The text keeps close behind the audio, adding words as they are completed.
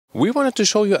We wanted to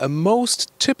show you a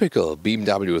most typical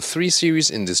BMW 3 Series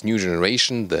in this new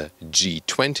generation, the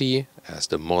G20 as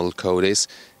the model code is,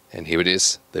 and here it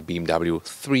is, the BMW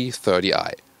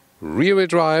 330i. Rear-wheel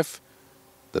drive,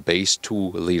 the base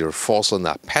 2-liter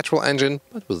 4-cylinder petrol engine,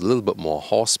 but with a little bit more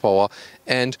horsepower,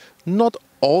 and not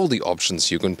all the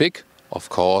options you can pick. Of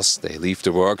course, they leave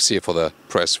the works here for the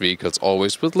press vehicles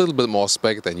always with a little bit more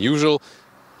spec than usual,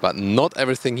 but not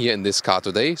everything here in this car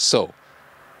today, so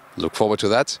look forward to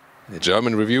that in a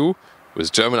German review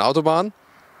with German Autobahn,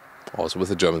 also with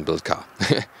a German built car.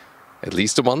 At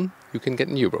least the one you can get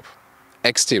in Europe.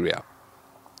 Exterior,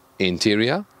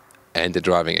 interior and the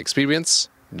driving experience.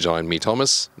 Join me,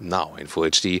 Thomas, now in Full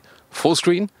HD, full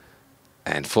screen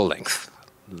and full length.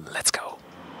 Let's go.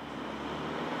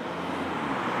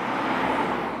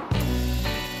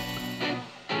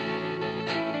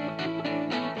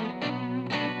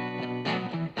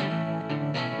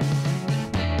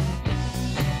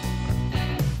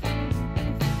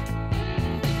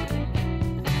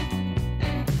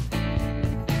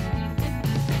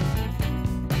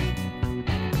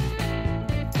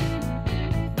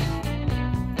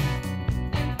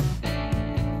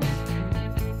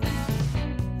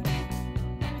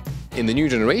 In the new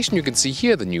generation, you can see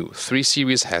here the new 3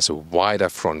 Series has a wider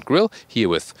front grille, here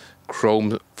with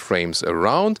chrome frames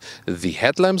around. The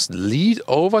headlamps lead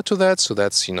over to that, so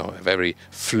that's, a very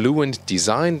fluent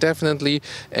design definitely.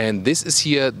 And this is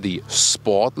here the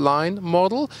Sport line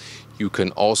model. You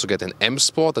can also get an M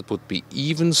Sport that would be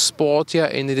even sportier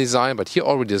in the design, but here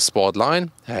already the Sport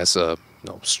line has a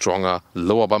stronger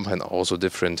lower bumper and also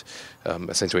different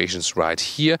accentuations right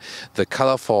here. The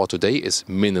color for today is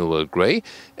mineral gray.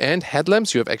 And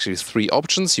headlamps, you have actually 3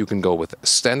 options. You can go with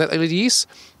standard LEDs,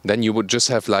 then you would just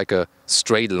have like a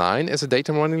straight line as a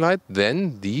daytime running light.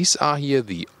 Then these are here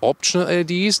the optional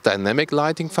LEDs, dynamic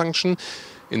lighting function.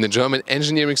 In the German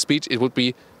engineering speech it would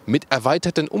be mit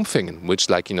erweiterten Umfängen, which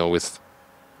with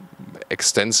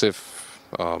extensive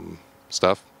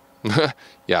stuff.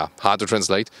 Yeah, hard to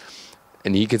translate.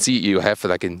 And you can see you have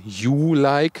like an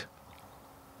U-like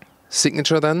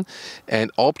signature then.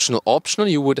 And optional,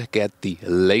 you would get the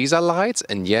laser lights.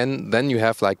 And then you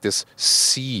have like this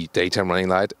C daytime running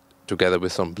light together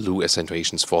with some blue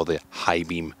accentuations for the high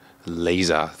beam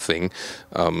laser thing.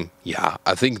 Yeah,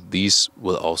 I think these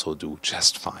will also do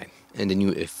just fine. And the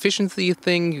new efficiency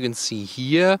thing you can see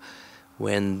here.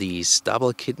 When these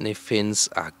double kidney fins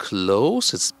are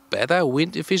closed, it's better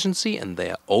wind efficiency, and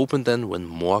they are open then when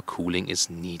more cooling is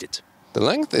needed. The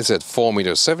length is at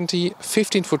 4.70 m,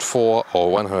 15'4"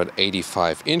 or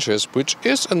 185 inches, which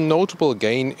is a notable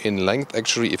gain in length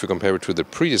actually if you compare it to the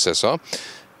predecessor.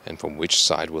 And from which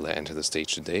side will I enter the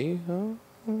stage today?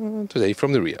 Today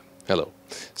from the rear. Hello.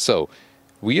 So,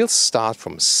 wheels start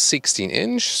from 16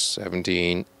 inch,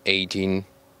 17, 18,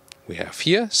 we have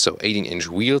here, so 18-inch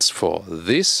wheels for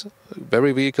this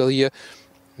very vehicle here,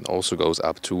 and also goes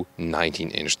up to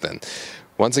 19-inch then.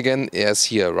 Once again, as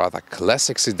here a rather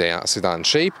classic sedan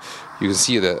shape. You can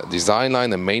see the design line,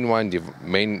 the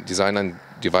main design line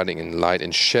dividing in light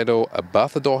and shadow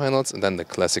above the door handles, and then the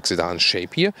classic sedan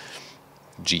shape here.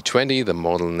 G20, the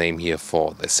model name here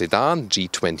for the sedan.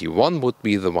 G21 would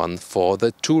be the one for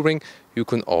the touring. You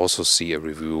can also see a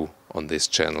review on this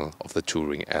channel of the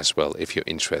touring as well if you're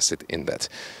interested in that.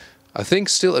 I think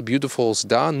still a beautiful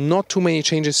sedan, not too many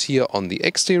changes here on the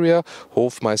exterior.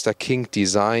 Hofmeister King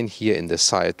design here in the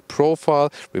side profile,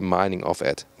 reminding of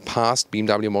at past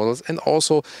BMW models, and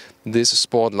also this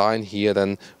Sport line here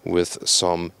then with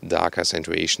some dark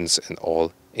accentuations and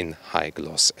all in high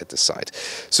gloss at the side.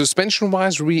 Suspension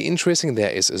wise, really interesting. There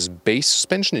is a base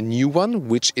suspension, a new one,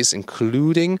 which is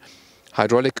including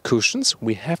hydraulic cushions.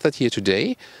 We have that here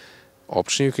today.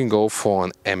 Option, you can go for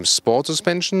an M Sport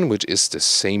suspension, which is the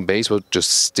same base but just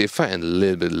stiffer and a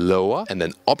little bit lower. And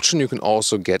then option, you can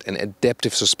also get an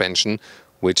adaptive suspension,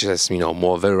 which has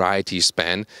more variety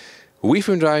span. We've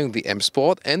been driving the M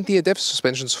Sport and the adaptive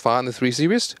suspension so far in the 3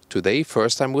 Series. Today,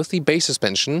 first time with the base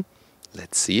suspension.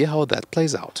 Let's see how that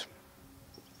plays out.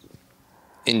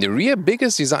 In the rear,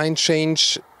 biggest design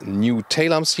change, new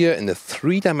tail lamps here in the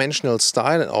 3-dimensional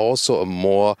style and also a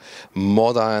more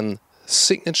modern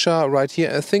signature right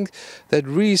here. I think that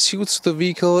really suits the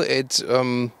vehicle. It,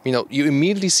 you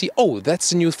immediately see, oh,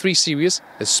 that's the new 3 Series,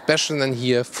 especially then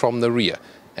here from the rear.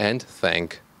 And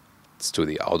thanks to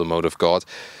the automotive god,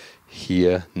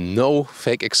 here no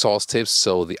fake exhaust tips,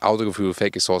 so the Autogefühl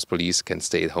fake exhaust police can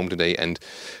stay at home today and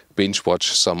binge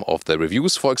watch some of the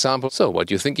reviews, for example. So, what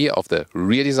do you think here of the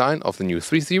rear design of the new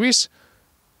 3 Series?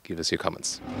 Give us your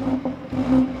comments.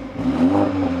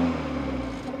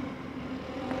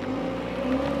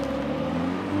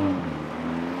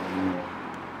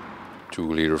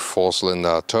 2-liter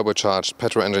 4-cylinder turbocharged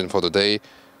petrol engine for today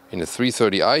in the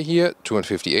 330i here,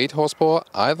 258 horsepower,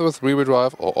 either with rear-wheel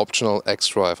drive or optional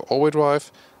X-Drive all-wheel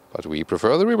drive, but we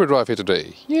prefer the rear-wheel drive here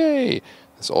today. Yay!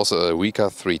 There's also a weaker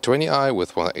 320i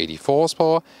with 184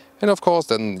 horsepower, and of course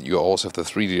then you also have the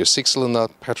 3-liter 6-cylinder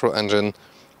petrol engine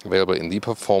available in the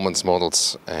performance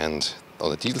models, and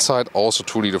on the diesel side also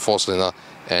 2-liter 4-cylinder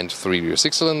and 3-liter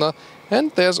 6-cylinder.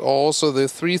 And there's also the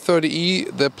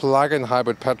 330i, the plug-in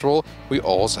hybrid petrol. We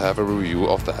also have a review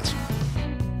of that.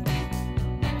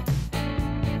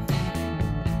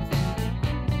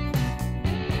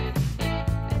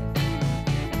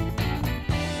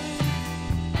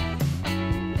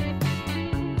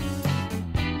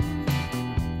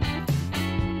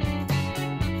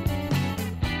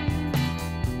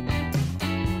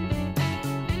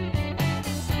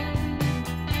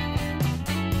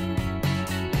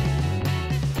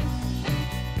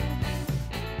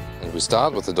 We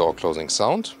start with the door closing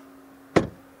sound.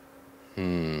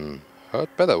 Heard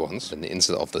better ones than the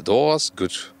inside of the doors.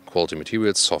 Good quality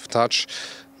materials, soft touch.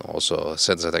 Also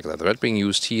Sensatec leather red being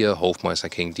used here. Hofmeister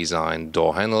King design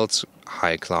door handles,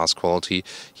 high class quality.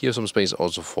 Here's some space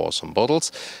also for some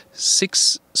bottles.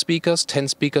 6 speakers, 10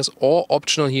 speakers, or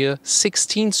optional here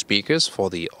 16 speakers for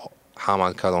the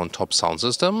Harman Kardon top sound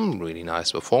system. Really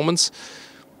nice performance.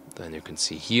 Then you can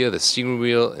see here the steering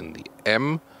wheel in the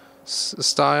M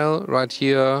style right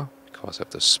here, because I have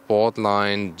the sport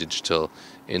line, digital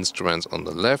instruments on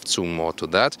the left, soon more to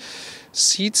that.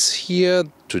 Seats here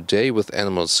today with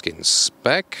animal skin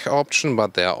spec option,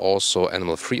 but there are also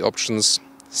animal free options.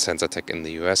 Sensatec in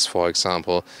the US, for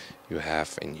example, you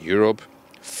have in Europe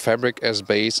fabric as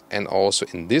base, and also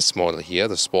in this model here,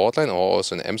 the Sportline, or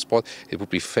also in M Sport, it would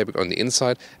be fabric on the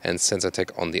inside and Sensatec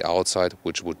on the outside,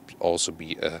 which would also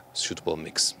be a suitable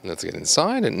mix. Let's get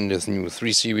inside, and in this new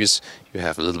 3 Series you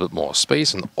have a little bit more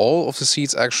space on all of the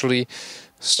seats actually.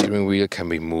 Steering wheel can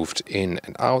be moved in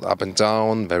and out, up and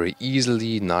down, very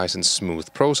easily, nice and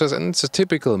smooth process, and it's a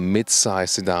typical mid-size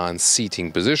sedan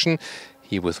seating position.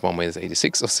 Here with 1.86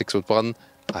 m of 6'1",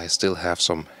 I still have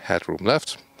some headroom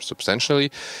left,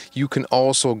 substantially. You can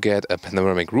also get a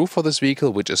panoramic roof for this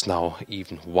vehicle, which is now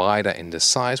even wider in the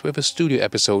size. We have a studio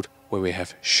episode where we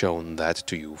have shown that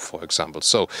to you, for example.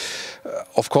 So,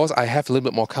 of course, I have a little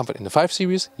bit more comfort in the 5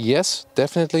 Series. Yes,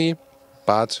 definitely.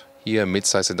 But here,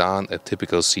 mid-size sedan, a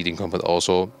typical seating comfort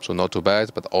also. So not too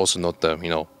bad, but also not the,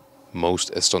 most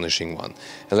astonishing one.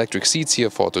 Electric seats here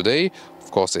for today.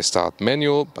 Of course, they start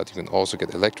manual, but you can also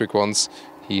get electric ones.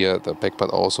 Here, the back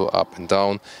part also up and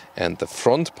down, and the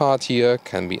front part here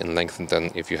can be lengthened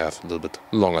then if you have a little bit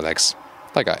longer legs,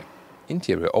 like I.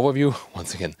 Interior overview,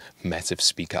 once again, massive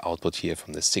speaker output here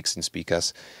from the 16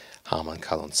 speakers. Harman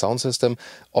Kardon sound system.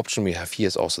 Option we have here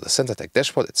is also the Sensatec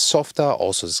dashboard. It's softer,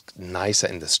 also is nicer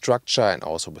in the structure, and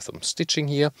also with some stitching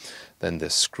here. Then the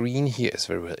screen here is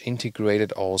very well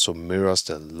integrated, also mirrors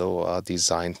the lower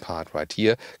design part right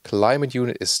here. Climate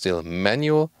unit is still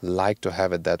manual, like to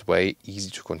have it that way,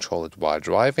 easy to control it while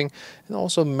driving. And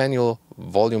also manual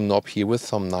volume knob here with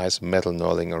some nice metal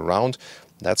knurling around.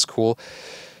 That's cool.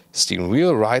 Steering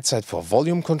wheel, right side for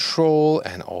volume control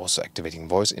and also activating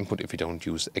voice input if you don't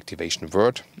use activation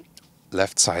word.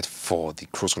 Left side for the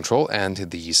cruise control, and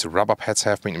these rubber pads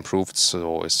have been improved,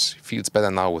 so it feels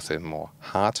better now with a more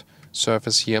hard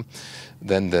surface here.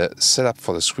 Then the setup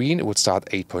for the screen, it would start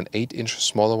 8.8 inch,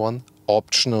 smaller one.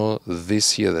 Optional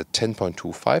this year, the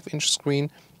 10.25 inch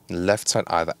screen. Left side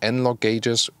either analog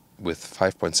gauges with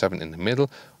 5.7 in the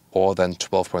middle, or then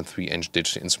 12.3 inch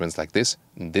digital instruments like this.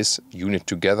 This unit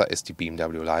together is the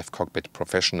BMW Live Cockpit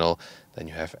Professional. Then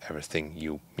you have everything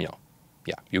you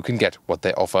can get what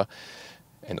they offer.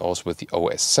 And also with the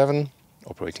OS 7,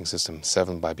 operating system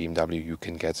 7 by BMW, you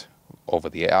can get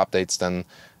over-the-air updates then,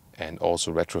 and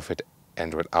also retrofit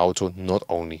Android Auto, not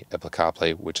only Apple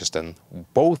CarPlay, which is then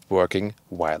both working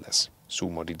wireless.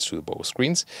 Zoom or details to both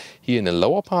screens. Here in the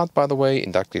lower part, by the way,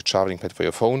 inductive charging pad for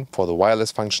your phone. For the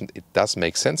wireless function, it does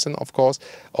make sense, and of course,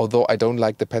 although I don't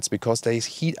like the pads because they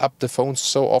heat up the phones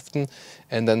so often,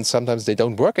 and then sometimes they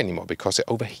don't work anymore because they're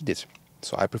overheated.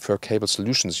 So I prefer cable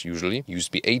solutions usually.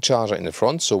 USB-A charger in the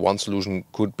front, so one solution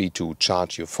could be to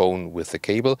charge your phone with the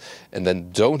cable, and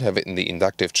then don't have it in the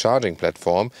inductive charging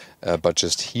platform, but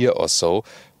just here or so.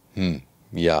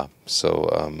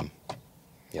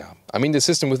 Yeah, I mean, the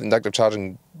system with inductive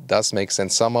charging does make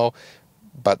sense somehow,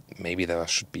 but maybe there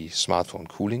should be smartphone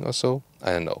cooling or so.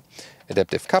 I don't know.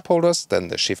 Adaptive cup holders, then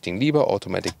the shifting lever,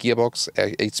 automatic gearbox,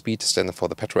 8-speed, standard for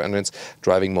the petrol engines,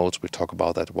 driving modes, we'll talk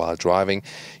about that while driving.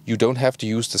 You don't have to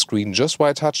use the screen just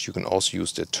while touch, you can also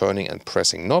use the turning and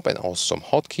pressing knob and also some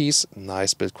hotkeys.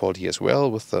 Nice build quality as well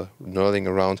with the knurling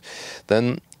around.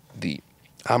 Then the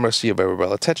armrest here very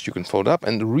well attached, you can fold up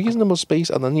and reasonable space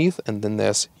underneath, and then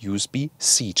there's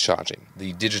USB-C charging.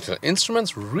 The digital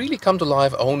instruments really come to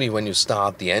life only when you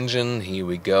start the engine. Here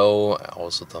we go,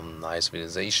 also some nice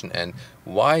visualization. And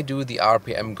why do the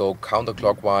RPM go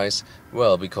counterclockwise?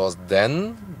 Well, because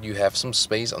then you have some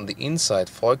space on the inside,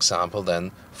 for example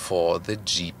then for the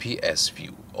GPS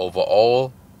view.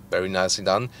 Overall, very nicely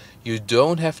done. You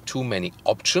don't have too many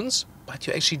options, but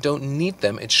you actually don't need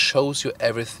them. It shows you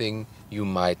everything you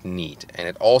might need, and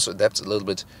it also adapts a little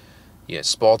bit here.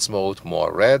 Sports mode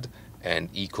more red, and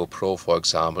Eco Pro, for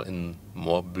example, in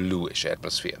more bluish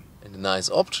atmosphere. And a nice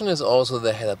option is also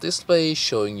the head-up display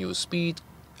showing you speed,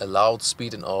 allowed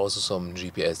speed, and also some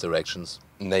GPS directions.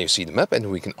 And there you see the map, and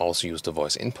we can also use the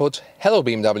voice input. Hello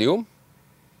BMW,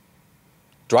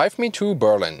 drive me to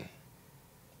Berlin.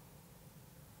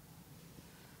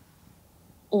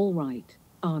 All right,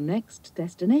 our next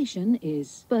destination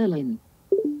is Berlin.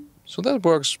 So that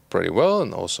works pretty well,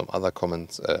 and also some other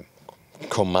commands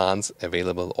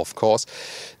available, of course.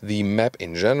 The map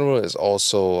in general is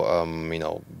also, you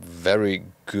know, very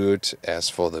good as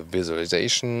for the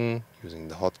visualization, using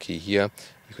the hotkey here.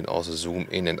 You can also zoom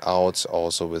in and out,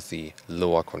 also with the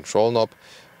lower control knob.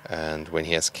 And when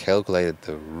he has calculated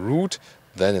the route,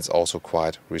 then it's also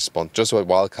quite responsive. Just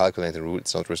while calculating the route,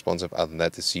 it's not responsive. Other than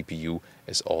that, the CPU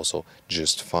is also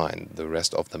just fine. The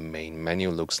rest of the main menu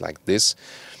looks like this.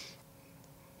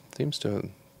 Seems to,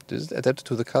 is it adapted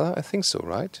to the color? I think so,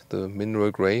 right? The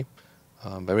mineral gray.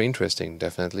 Very interesting,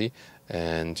 definitely.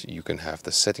 And you can have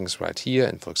the settings right here,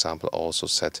 and for example also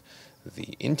set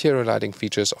the interior lighting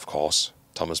features, of course,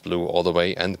 Thomas Blue all the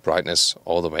way, and brightness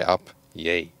all the way up.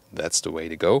 Yay, that's the way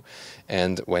to go.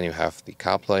 And when you have the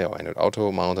CarPlay or Android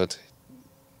Auto mounted,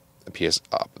 appears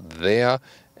up there.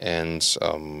 And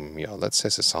yeah, let's say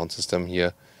the sound system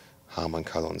here, Harman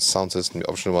Kardon sound system, the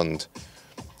optional one.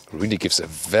 Really gives a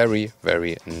very,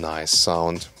 very nice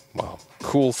sound. Wow,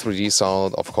 cool 3D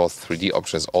sound. Of course, 3D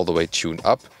option is all the way tuned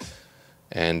up,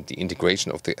 and the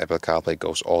integration of the Apple CarPlay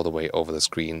goes all the way over the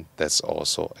screen. That's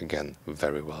also, again,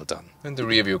 very well done. And the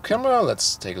rear view camera,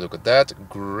 let's take a look at that.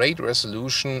 Great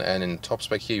resolution, and in top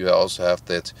spec here you also have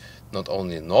that not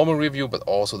only a normal rear view, but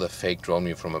also the fake drone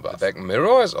view from above. The back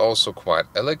mirror is also quite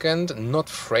elegant, not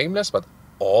frameless, but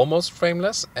almost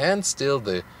frameless, and still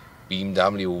the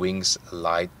BMW wings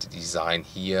light design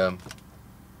here.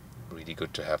 Really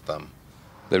good to have them.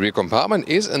 The rear compartment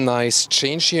is a nice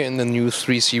change here in the new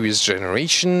 3 Series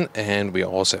generation, and we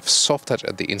also have soft touch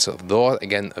at the inside of the door.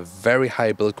 Again, a very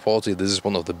high build quality. This is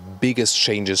one of the biggest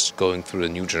changes going through the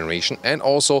new generation. And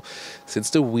also, since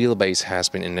the wheelbase has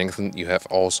been lengthened, you have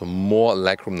also more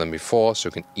legroom than before, so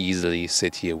you can easily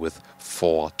sit here with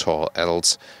 4 tall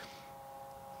adults.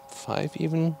 5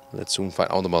 even? Let's soon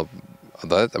find out about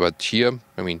that, but here,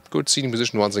 I mean, good seating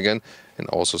position once again, and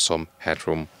also some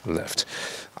headroom left.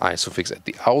 Isofix at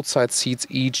the outside seats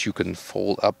each. You can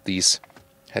fold up these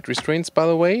head restraints, by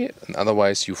the way, and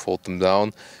otherwise you fold them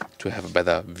down to have a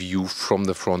better view from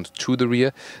the front to the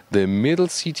rear. The middle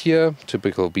seat here,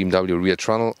 typical BMW rear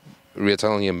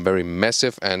tunnel here, very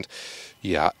massive, and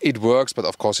yeah, it works, but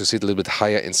of course you sit a little bit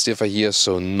higher and stiffer here,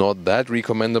 so not that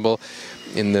recommendable.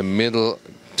 In the middle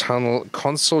tunnel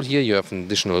console here you have an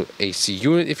additional AC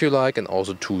unit if you like, and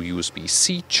also 2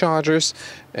 USB-C chargers.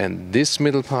 And this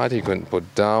middle part you can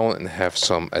put down and have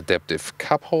some adaptive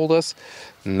cup holders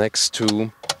next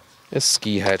to a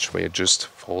ski hatch where you just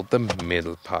fold the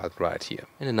middle part right here.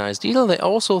 And a nice detail, they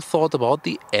also thought about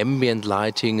the ambient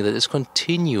lighting that is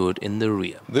continued in the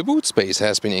rear. The boot space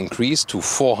has been increased to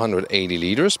 480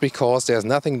 liters because there's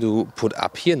nothing to put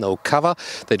up here, no cover.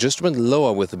 They just went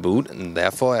lower with the boot and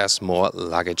therefore has more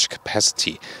luggage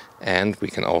capacity. And we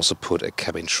can also put a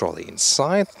cabin trolley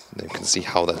inside. You can see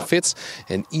how that fits,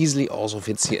 and easily also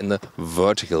fits here in the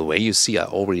vertical way. You see I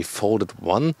already folded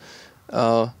one.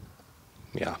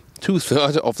 Yeah,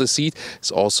 2/3 of the seat.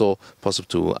 It's also possible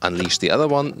to unleash the other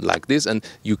one like this, and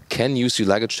you can use your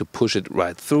luggage to push it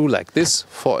right through like this,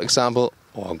 for example,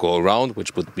 or go around,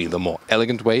 which would be the more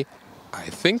elegant way, I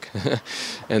think.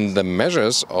 And the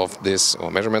measures of this,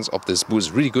 or measurements of this boot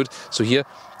is really good. So here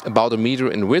about 1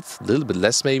 meter in width, a little bit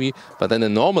less maybe, but then the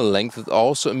normal length is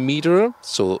also 1 meter.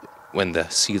 So when the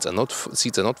seats are not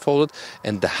folded,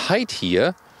 and the height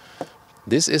here,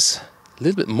 this is a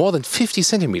little bit more than 50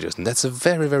 centimeters, and that's a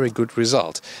very, very good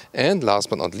result. And last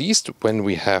but not least, when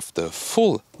we have the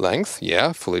full length,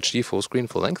 yeah, full HD, full screen,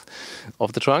 full length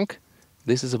of the trunk,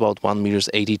 this is about 1 meters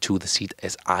 82 the seat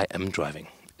as I am driving.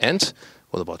 And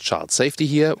what about child safety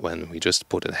here? When we just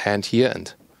put a hand here,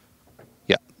 and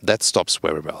yeah, that stops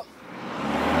very well.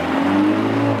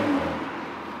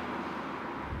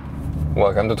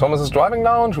 Welcome to Thomas's Driving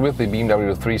Lounge with the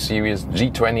BMW 3 Series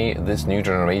G20, this new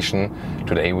generation.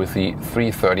 Today with the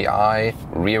 330i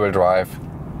rear-wheel drive.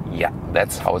 Yeah,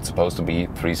 that's how it's supposed to be,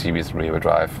 3 Series rear-wheel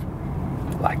drive,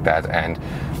 like that. And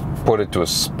put it to a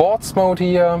sports mode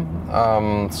here,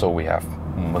 so we have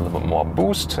a little bit more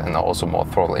boost and also more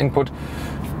throttle input.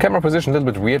 Camera position a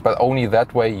little bit weird, but only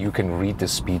that way you can read the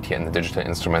speed here in the digital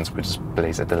instruments, which is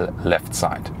placed at the left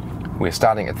side. We're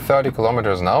starting at 30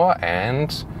 kilometers an hour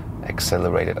and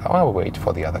accelerated. I'll wait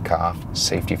for the other car.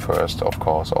 Safety first, of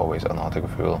course, always on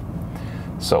Autogefühl.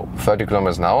 So 30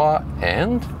 kilometers an hour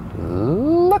and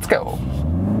let's go.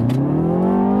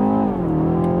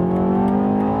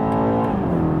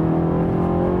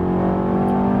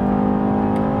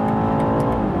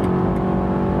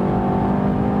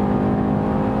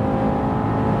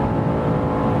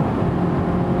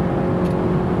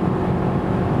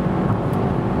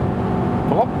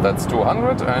 That's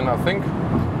 200, and I think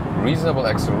reasonable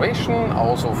acceleration.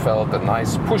 Also felt a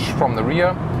nice push from the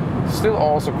rear. Still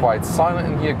also quite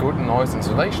silent in here. Good noise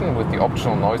insulation with the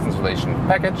optional noise insulation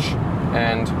package,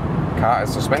 and car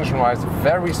is suspension wise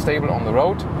very stable on the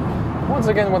road. Once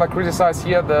again, what I criticize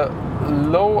here, the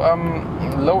low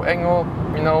angle,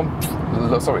 you know,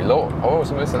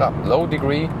 low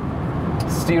degree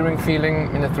steering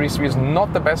feeling in the 3 Series,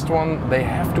 not the best one. They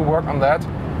have to work on that.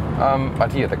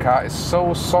 But here the car is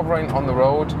so sovereign on the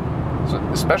road, so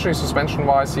especially suspension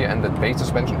wise here, and the base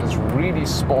suspension is really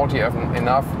sporty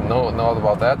enough, no doubt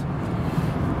about that.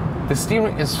 The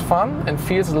steering is fun and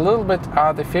feels a little bit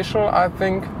artificial, I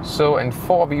think. So, and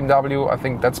for BMW, I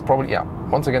think that's probably, yeah,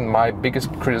 once again, my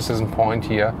biggest criticism point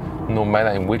here. No matter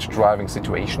in which driving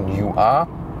situation you are,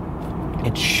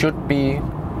 it should be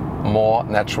more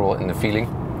natural in the feeling.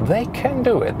 They can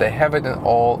do it. They have it in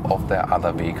all of their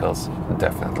other vehicles,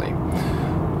 definitely.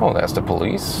 Oh, there's the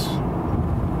police.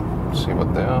 Let's see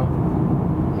what they're...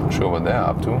 not sure what they're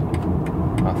up to.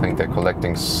 I think they're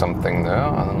collecting something there.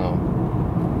 I don't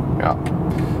know.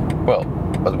 Yeah. Well,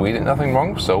 but we did nothing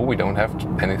wrong, so we don't have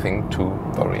anything to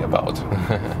worry about.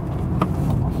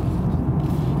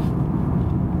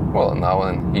 Well, now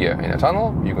in here in a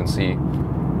tunnel, you can see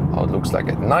how it looks like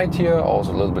at night here.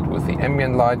 Also a little bit with the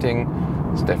ambient lighting.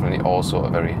 It's definitely also a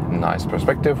very nice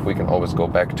perspective. We can always go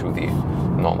back to the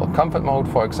normal comfort mode,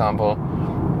 for example,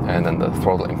 and then the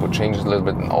throttle input changes a little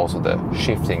bit, and also the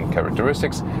shifting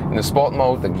characteristics. In the sport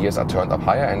mode, the gears are turned up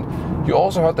higher, and you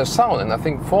also heard the sound. And I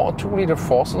think for a 2-liter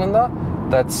 4-cylinder,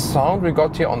 that sound we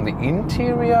got here on the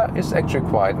interior is actually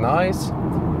quite nice.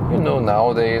 You know,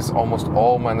 nowadays almost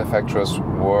all manufacturers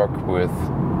work with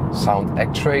sound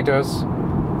actuators.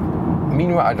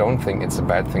 Meanwhile, I don't think it's a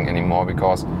bad thing anymore,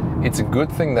 because it's a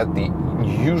good thing that the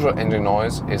usual engine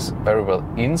noise is very well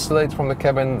insulated from the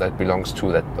cabin. That belongs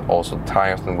to that also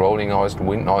tires and rolling noise,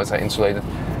 wind noise are insulated.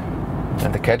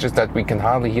 And the catch is that we can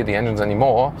hardly hear the engines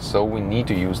anymore, so we need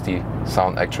to use the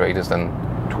sound actuators then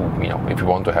to, you know, if you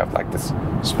want to have like this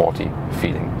sporty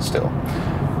feeling still.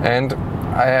 And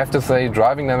I have to say,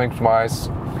 driving dynamics wise,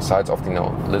 besides of the, you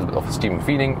know, a little bit of a steering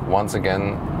feeling, once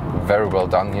again, very well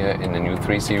done here in the new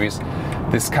 3 Series.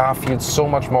 This car feels so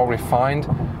much more refined.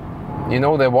 You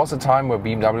know, there was a time where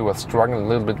BMW was struggling a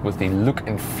little bit with the look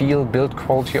and feel build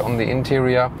quality on the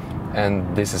interior,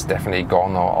 and this is definitely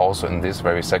gone now also in this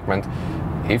very segment.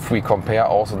 If we compare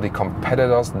also the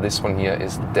competitors, this one here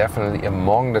is definitely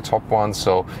among the top ones.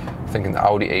 So I think an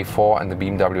Audi A4 and the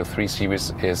BMW 3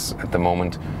 Series is at the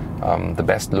moment the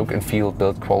best look and feel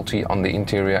build quality on the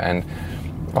interior. And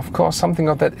of course, something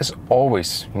of that is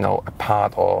always, you know, a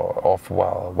part of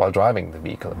while driving the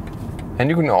vehicle. And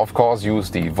you can of course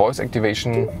use the voice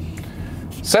activation.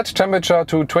 Set temperature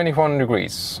to 21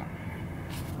 degrees.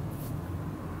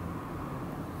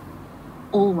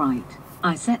 All right.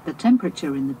 I set the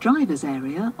temperature in the driver's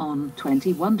area on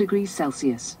 21 degrees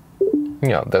Celsius.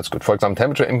 Yeah, that's good. For example,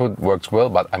 temperature input works well,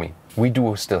 but I mean, we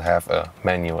do still have a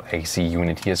manual AC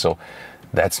unit here, so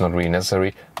that's not really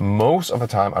necessary. Most of the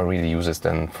time I really use this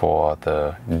then for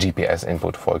the GPS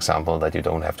input, for example, that you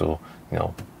don't have to, you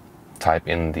know, type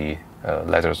in the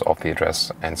letters of the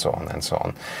address and so on and so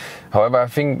on. However, I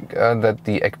think that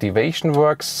the activation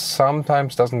works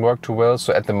sometimes doesn't work too well.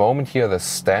 So at the moment here, the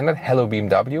standard Hello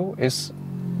BMW is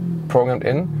programmed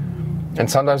in, and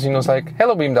sometimes, you know, it's like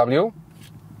Hello BMW,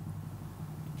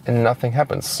 and nothing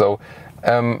happens. So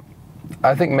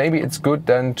I think maybe it's good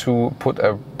then to put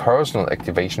a personal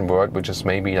activation word, which is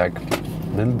maybe like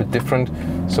a little bit different,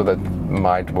 so that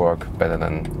might work better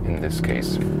than in this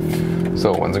case.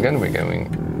 So once again, we're going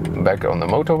back on the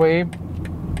motorway.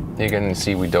 You can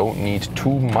see we don't need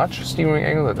too much steering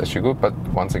angle, that's actually good, but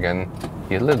once again,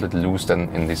 you're a little bit loose than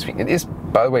in this thing. It is,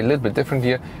 by the way, a little bit different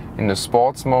here. In the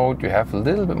sports mode, you have a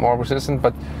little bit more resistance,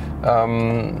 but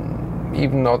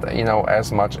even not, you know,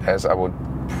 as much as I would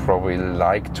probably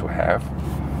like to have.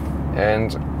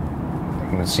 And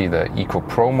you can see the Eco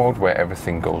Pro mode where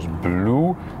everything goes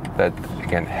blue. That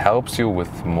again helps you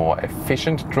with more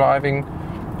efficient driving.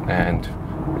 And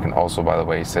we can also, by the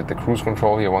way, set the cruise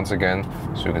control here once again,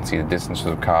 so you can see the distance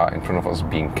to the car in front of us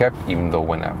being kept, even though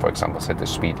when I, for example, set the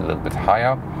speed a little bit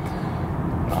higher.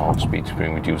 Now speed is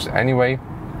being reduced anyway.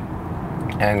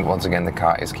 And once again, the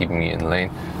car is keeping me in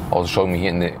lane. Also showing me here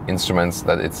in the instruments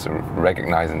that it's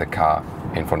recognizing the car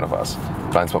in front of us.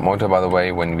 Blind spot monitor, by the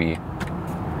way, when we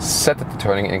set the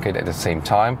turning indicator at the same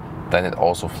time, then it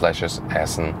also flashes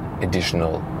as an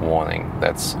additional warning.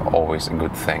 That's always a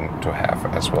good thing to have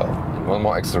as well. And one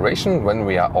more acceleration when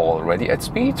we are already at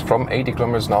speed from 80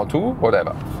 kilometers now to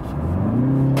whatever.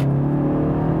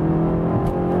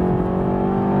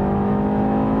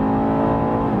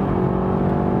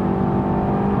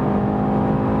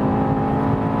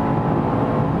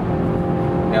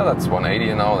 Yeah, that's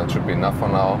 180 now, that should be enough for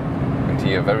now. And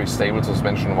here very stable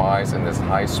suspension wise in this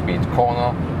high speed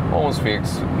corner. Almost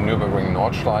feels Nürburgring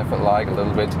Nordschleife-like a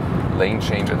little bit. Lane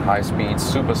change at high speed,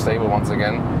 super stable once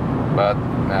again. But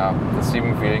yeah, the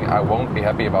steering feeling, I won't be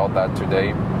happy about that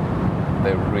today.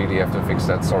 They really have to fix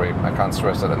that, sorry, I can't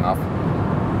stress that enough.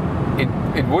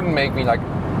 It wouldn't make me like,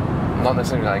 not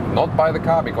necessarily like not buy the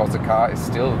car, because the car is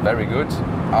still very good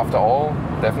after all,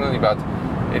 definitely, but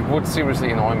it would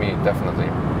seriously annoy me, definitely.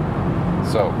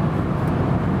 So,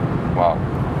 wow,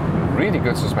 really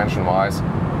good suspension wise,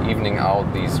 evening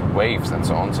out these waves and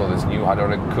so on. So this new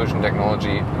hydraulic cushion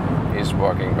technology is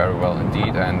working very well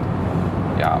indeed, and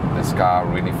yeah, this car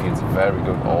really feels very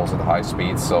good also at high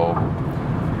speed. So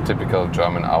typical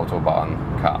German Autobahn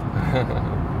car.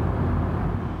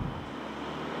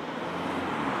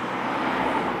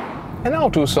 And now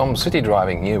to some city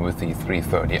driving here with the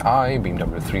 330i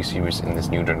BMW 3 Series in this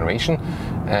new generation.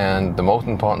 And the most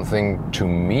important thing to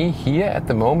me here at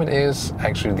the moment is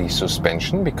actually the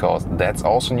suspension, because that's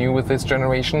also new with this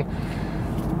generation.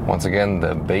 Once again,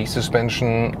 the base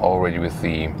suspension already with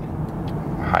the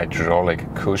hydraulic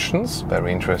cushions,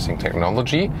 very interesting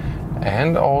technology.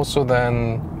 And also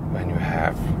then when you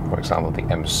have, for example, the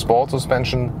M Sport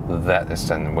suspension, that is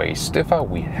then way stiffer.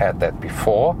 We had that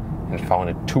before and found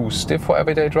it too stiff for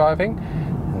everyday driving.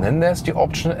 And then there's the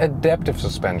optional adaptive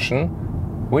suspension,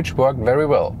 which worked very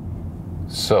well.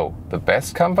 So the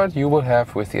best comfort you will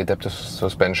have with the adaptive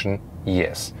suspension,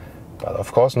 yes. But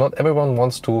of course not everyone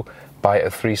wants to buy a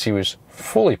 3 Series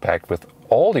fully packed with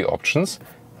all the options.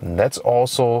 And that's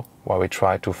also why we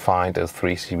try to find a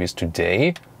 3 Series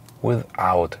today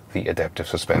without the adaptive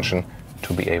suspension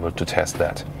to be able to test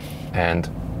that. And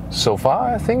so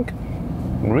far I think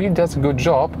really does a good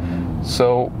job.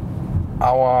 So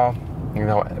our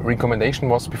recommendation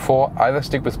was before, either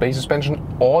stick with base suspension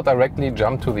or directly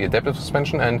jump to the adaptive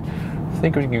suspension, and I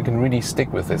think you can really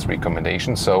stick with this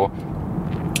recommendation. So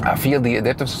I feel the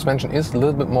adaptive suspension is a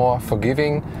little bit more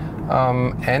forgiving,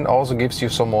 and also gives you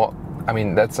some more, I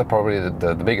mean, that's probably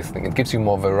the biggest thing. It gives you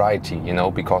more variety,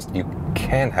 because you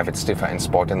can have it stiffer in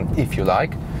sport and if you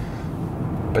like,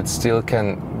 but still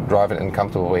can drive it in a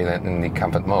comfortable way in the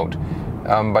comfort mode.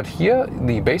 But here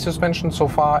the base suspension so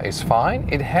far is fine.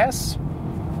 It has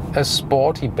a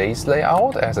sporty base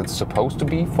layout as it's supposed to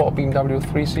be for BMW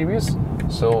 3 Series,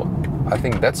 so I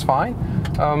think that's fine.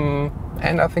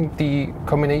 And I think the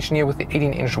combination here with the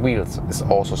 18-inch wheels is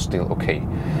also still okay.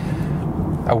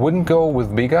 I wouldn't go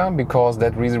with bigger because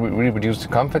that really reduces the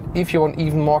comfort. If you want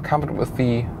even more comfort with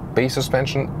the base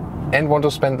suspension and want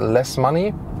to spend less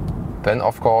money, then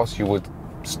of course you would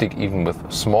stick even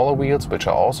with smaller wheels, which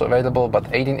are also available. But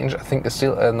 18-inch I think is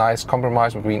still a nice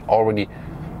compromise between already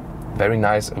very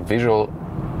nice visual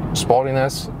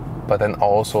sportiness, but then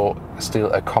also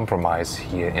still a compromise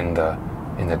here in the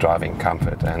driving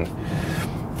comfort. And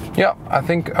yeah, I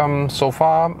think so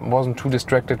far wasn't too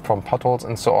distracted from potholes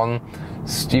and so on.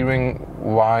 Steering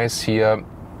wise here,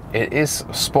 it is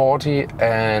sporty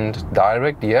and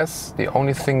direct, yes. The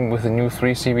only thing with the new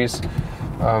 3 Series,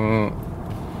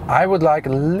 I would like a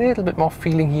little bit more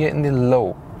feeling here in the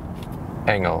low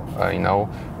angle,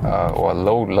 or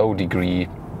low degree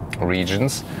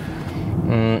regions.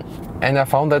 And I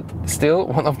found that still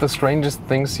one of the strangest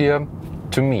things here,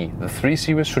 to me, the 3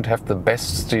 Series should have the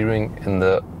best steering in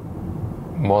the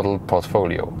model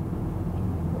portfolio,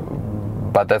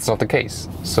 but that's not the case.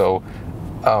 So,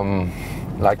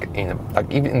 like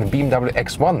even in the BMW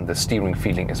X1, the steering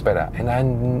feeling is better, and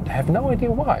I have no idea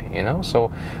why. You know,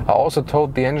 so I also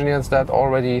told the engineers that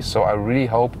already. So I really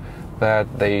hope that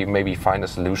they maybe find a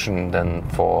solution then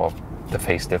for the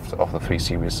facelift of the 3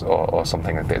 Series or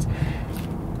something like this.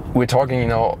 We're talking, you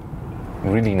know,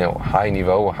 really, you know,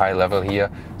 high level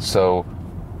here, so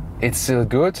it's still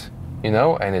good, you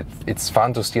know, and it's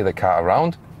fun to steer the car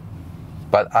around,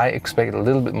 but I expect a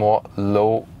little bit more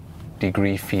low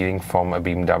degree feeling from a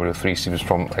BMW 3 Series,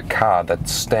 from a car that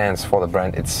stands for the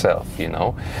brand itself, you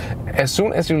know. As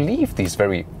soon as you leave these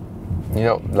very, you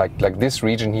know, like this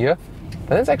region here,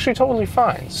 then it's actually totally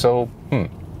fine. So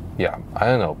yeah, I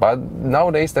don't know, but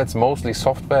nowadays that's mostly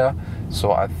software,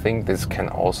 so I think this can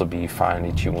also be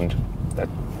finely tuned. That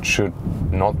should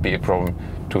not be a problem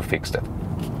to fix that.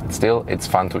 Still, it's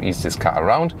fun to ease this car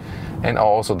around, and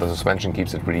also the suspension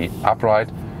keeps it really upright.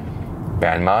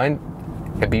 Bear in mind,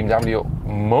 a BMW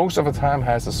most of the time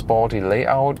has a sporty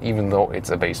layout, even though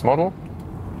it's a base model.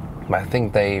 But I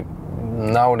think they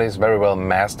nowadays very well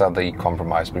master the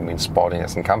compromise between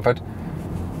sportiness and comfort.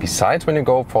 Besides, when you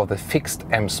go for the fixed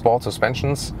M Sport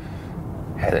suspensions,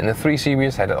 had it in the 3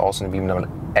 Series, had it also in the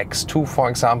BMW X2, for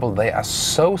example, they are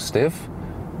so stiff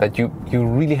that you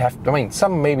really have, I mean,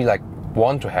 some maybe like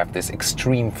want to have this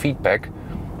extreme feedback,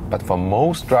 but for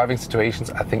most driving situations,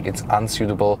 I think it's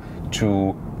unsuitable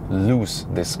to lose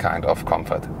this kind of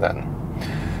comfort then.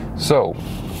 So,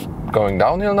 going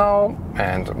downhill now,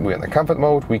 and we're in the comfort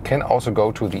mode, we can also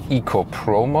go to the Eco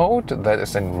Pro mode. That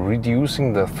is then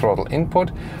reducing the throttle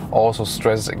input, also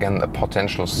stresses again the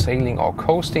potential sailing or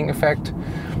coasting effect.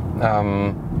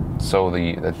 So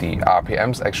the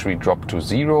RPMs actually drop to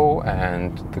 0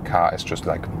 and the car is just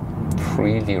like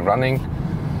freely running.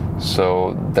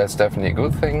 So that's definitely a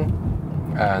good thing,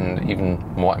 and even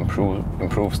more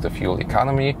improves the fuel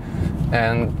economy.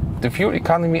 And the fuel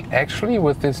economy actually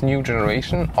with this new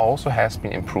generation also has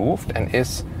been improved and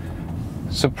is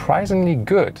surprisingly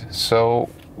good. So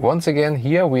once again,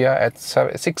 here we are at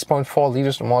 6.4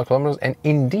 liters per more kilometers, and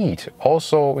indeed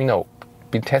also, you know,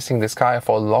 been testing this car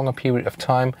for a longer period of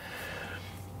time.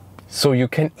 So you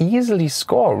can easily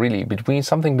score really between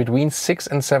 6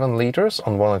 and 7 liters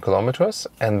on 100 kilometers,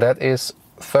 and that is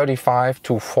 35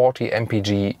 to 40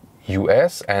 mpg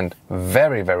US, and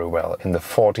very, very well in the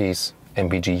 40s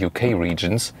mpg UK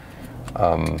regions,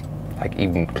 like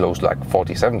even close like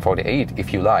 47, 48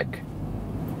 if you like.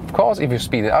 Of course, if you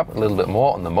speed it up a little bit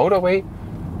more on the motorway,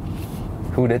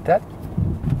 who did that?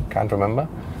 Can't remember.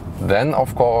 Then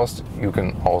of course you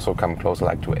can also come closer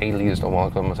like to 8 liters or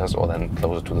 100 kilometers, or then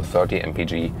closer to the 30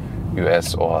 mpg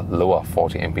US or lower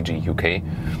 40 mpg UK.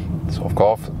 So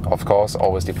of course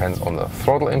always depends on the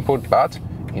throttle input, but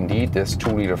indeed this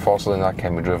 2-liter 4-cylinder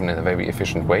can be driven in a very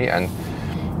efficient way. And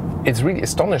it's really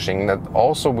astonishing that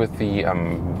also with the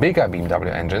bigger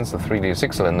BMW engines, the 3-liter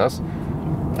 6-cylinders,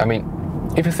 I mean,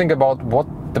 if you think about what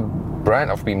the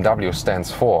brand of BMW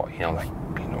stands for, you know, like,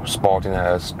 you know,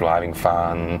 sportiness, driving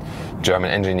fun,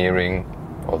 German engineering,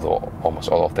 although almost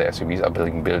all of the SUVs are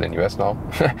being built in US now,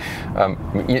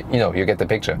 you know, you get the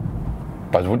picture.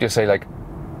 But would you say like,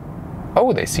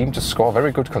 oh, they seem to score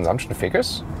very good consumption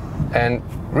figures? And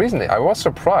recently I was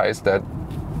surprised that,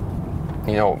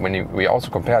 you know, when we also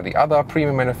compare the other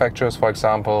premium manufacturers, for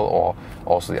example, or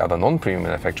also the other non-premium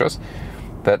manufacturers,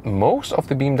 that most of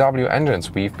the BMW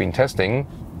engines we've been testing,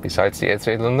 besides the 8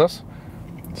 cylinders,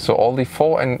 so all the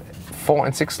 4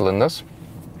 and 6 cylinders,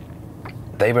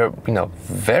 they were, you know,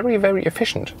 very, very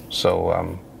efficient.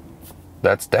 So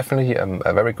that's definitely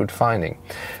a very good finding.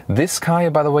 This car,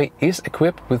 by the way, is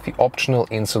equipped with the optional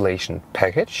insulation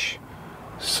package.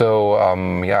 So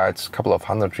yeah, it's a couple of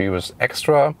 €100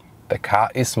 extra. The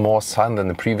car is more silent than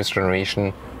the previous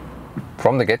generation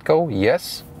from the get-go,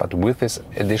 yes, but with this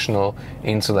additional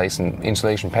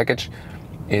insulation package,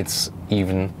 it's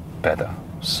even better.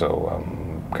 So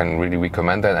can really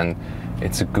recommend that, and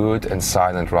it's a good and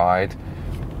silent ride.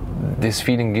 This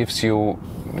feeling gives you,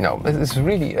 you know, it's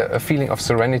really a feeling of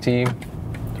serenity,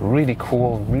 really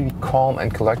cool, really calm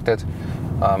and collected.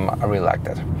 I really like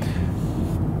that.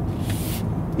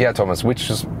 Yeah, Thomas, which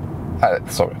is,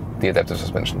 sorry, the adaptive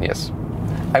suspension, yes.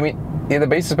 I mean, yeah, the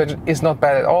base suspension is not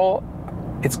bad at all.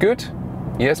 It's good,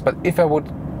 yes, but if I would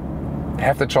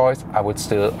have the choice, I would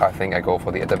still, I think I go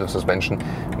for the adaptive suspension.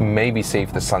 Maybe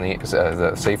save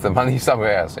the money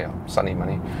somewhere else. Yeah, sunny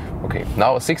money. Okay,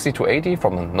 now 60 to 80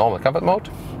 from the normal comfort mode.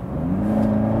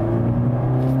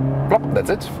 Plop,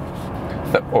 that's it.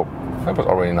 Oh, that was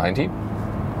already 90.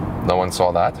 No one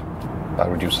saw that. I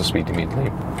reduce the speed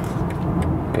immediately.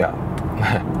 Yeah,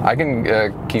 I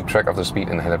can keep track of the speed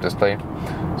in the head-up display,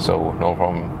 so no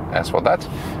problem as for that.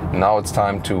 Now it's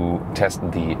time to test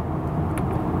the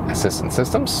assistance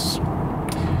systems.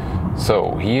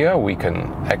 So here we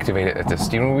can activate it at the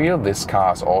steering wheel. This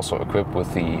car is also equipped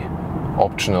with the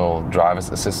optional driver's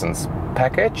assistance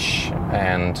package,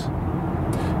 and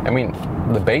I mean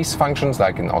the base functions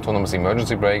like an autonomous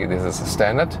emergency brake, this is a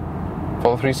standard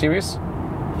for the 3 Series.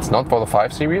 It's not for the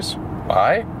 5 Series.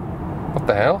 Why? What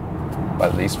the hell? Well,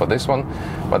 at least for this one.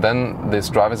 But then this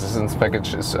driver's assistance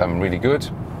package is really good.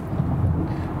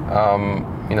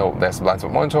 You know, there's the blind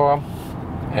spot monitor,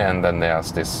 and then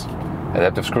there's this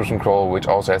adaptive cruise control, which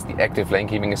also has the active lane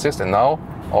keeping assist. And now,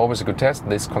 always a good test,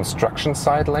 this construction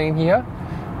side lane here.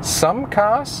 Some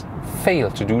cars fail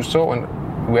to do so, and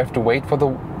we have to wait for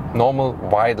the normal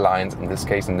wide lines, in this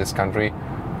case, in this country,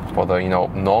 for the, you know,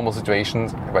 normal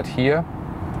situations. But here,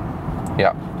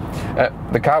 yeah,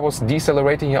 the car was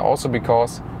decelerating here also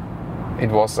because it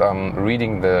was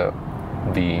reading the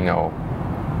you know,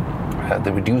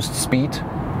 the reduced speed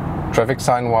traffic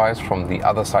sign wise from the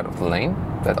other side of the lane.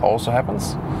 That also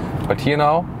happens. But here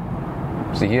now,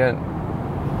 see here,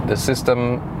 the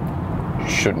system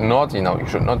should not, you know, you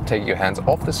should not take your hands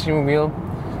off the steering wheel.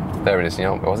 There it is, you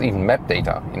know, it was even map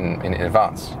data in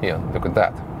advance. Here, look at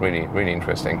that, really, really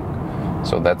interesting.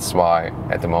 So that's why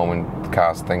at the moment the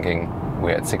car's thinking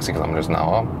we're at 60 kilometers an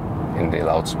hour in the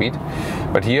allowed speed.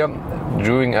 But here,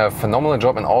 doing a phenomenal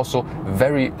job, and also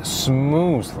very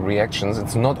smooth reactions.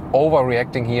 It's not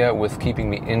overreacting here with keeping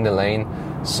me in the lane.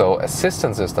 So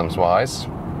assistance systems wise,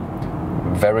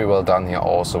 very well done here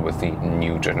also with the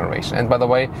new generation. And by the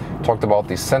way, talked about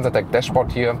the sensor tech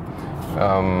dashboard here.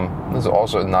 This is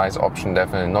also a nice option,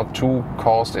 definitely not too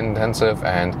cost intensive,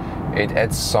 and it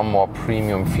adds some more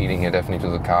premium feeling here definitely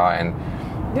to the car. And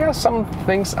yeah, some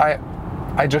things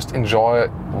I just enjoy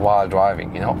while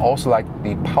driving, you know, also like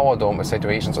the power dome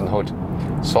situations on the hood.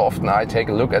 So often I take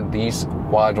a look at these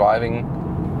while driving,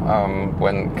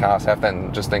 when cars have them,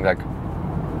 and just think like,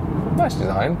 nice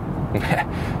design.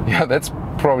 Yeah, that's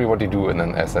probably what you do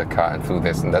as a car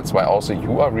enthusiast, and that's why also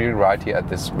you are really right here at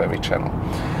this very channel.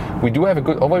 We do have a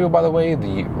good overview, by the way.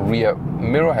 The rear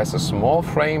mirror has a small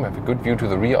frame, have a good view to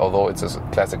the rear, although it's a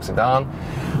classic sedan.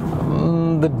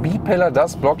 The B pillar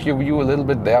does block your view a little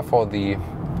bit, therefore the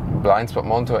blind spot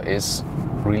monitor is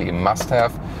really a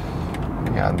must-have.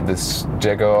 Yeah, this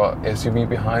Jaguar SUV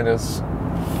behind us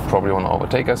probably want to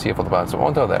overtake us here for the blind spot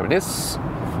monitor. There it is.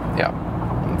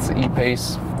 Yeah, it's the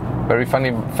E-Pace. Very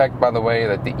funny fact, by the way,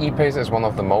 that the E-Pace is one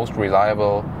of the most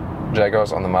reliable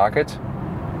Jaguars on the market.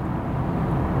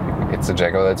 It's a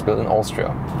Jaguar that's built in Austria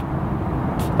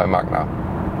by Magna.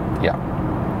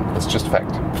 Yeah, it's just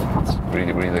fact. It's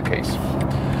really, really the case.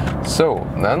 So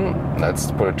then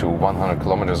let's put it to 100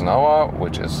 kilometers an hour,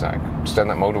 which is like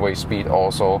standard motorway speed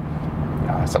also.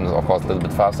 Yeah, sometimes of course a little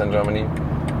bit faster in Germany,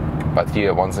 but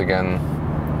here once again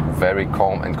very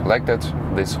calm and collected,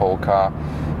 this whole car.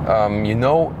 You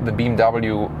know, the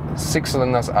BMW 6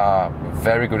 cylinders are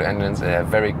very good engines, they are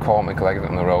very calm and collected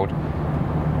on the road.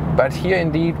 But here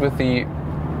indeed with the,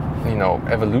 you know,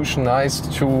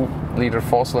 evolutionized 2-liter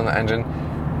 4-cylinder engine,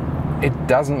 it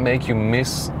doesn't make you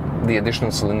miss the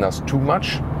additional cylinders too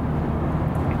much.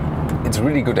 It's a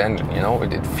really good engine, you know,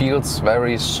 it feels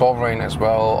very sovereign as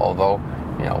well, although,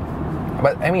 you know,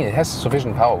 but I mean it has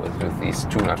sufficient power with these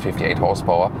 258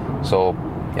 horsepower. So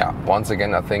yeah, once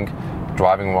again I think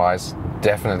driving wise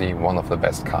definitely one of the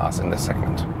best cars in this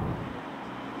segment.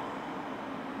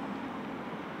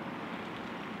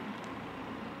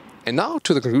 And now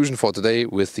to the conclusion for today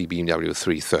with the BMW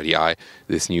 330i,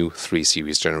 this new 3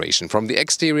 Series generation. From the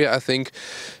exterior, I think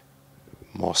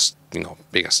more, you know,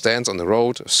 bigger stance on the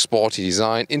road, sporty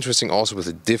design, interesting also with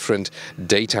the different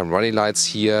daytime running lights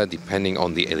here, depending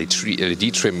on the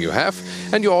LED trim you have.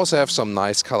 And you also have some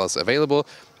nice colors available.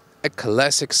 A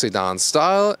classic sedan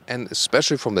style, and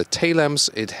especially from the tail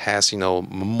lamps, it has, you know,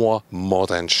 more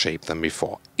modern shape than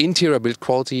before. Interior build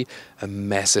quality, a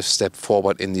massive step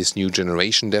forward in this new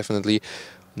generation, definitely.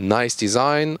 Nice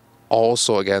design,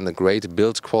 also again a great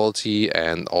build quality,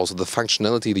 and also the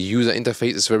functionality, the user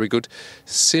interface is very good,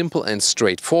 simple and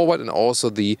straightforward, and also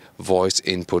the voice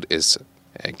input is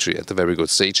actually at a very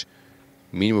good stage.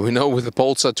 Meanwhile, we know with the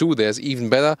Polestar 2 there's even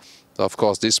better. So of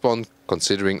course this one,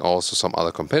 considering also some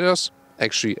other competitors,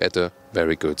 actually at a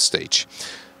very good stage.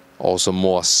 Also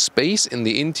more space in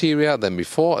the interior than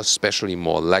before, especially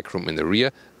more legroom in the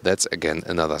rear. That's again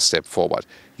another step forward.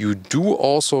 You do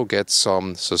also get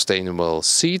some sustainable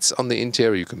seats on the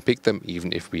interior. You can pick them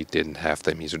even if we didn't have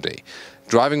them here today.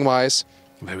 Driving wise,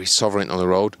 very sovereign on the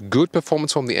road, good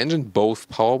performance from the engine, both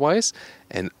power-wise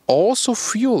and also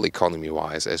fuel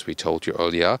economy-wise, as we told you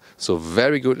earlier. So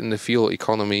very good in the fuel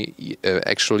economy,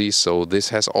 actually. So this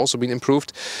has also been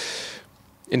improved.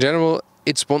 In general,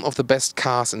 it's one of the best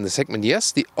cars in the segment.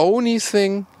 Yes, the only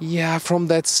thing, yeah, from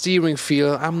that steering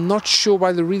feel, I'm not sure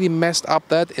why they really messed up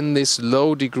that in this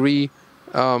low degree,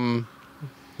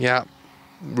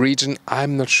 region.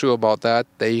 I'm not sure about that.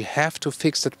 They have to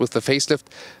fix it with the facelift.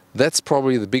 That's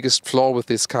probably the biggest flaw with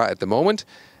this car at the moment.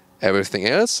 Everything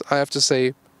else, I have to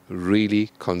say,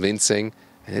 really convincing.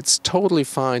 And it's totally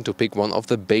fine to pick one of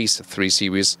the base 3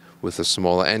 Series with a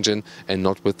smaller engine and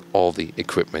not with all the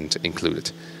equipment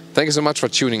included. Thank you so much for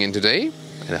tuning in today,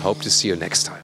 and I hope to see you next time.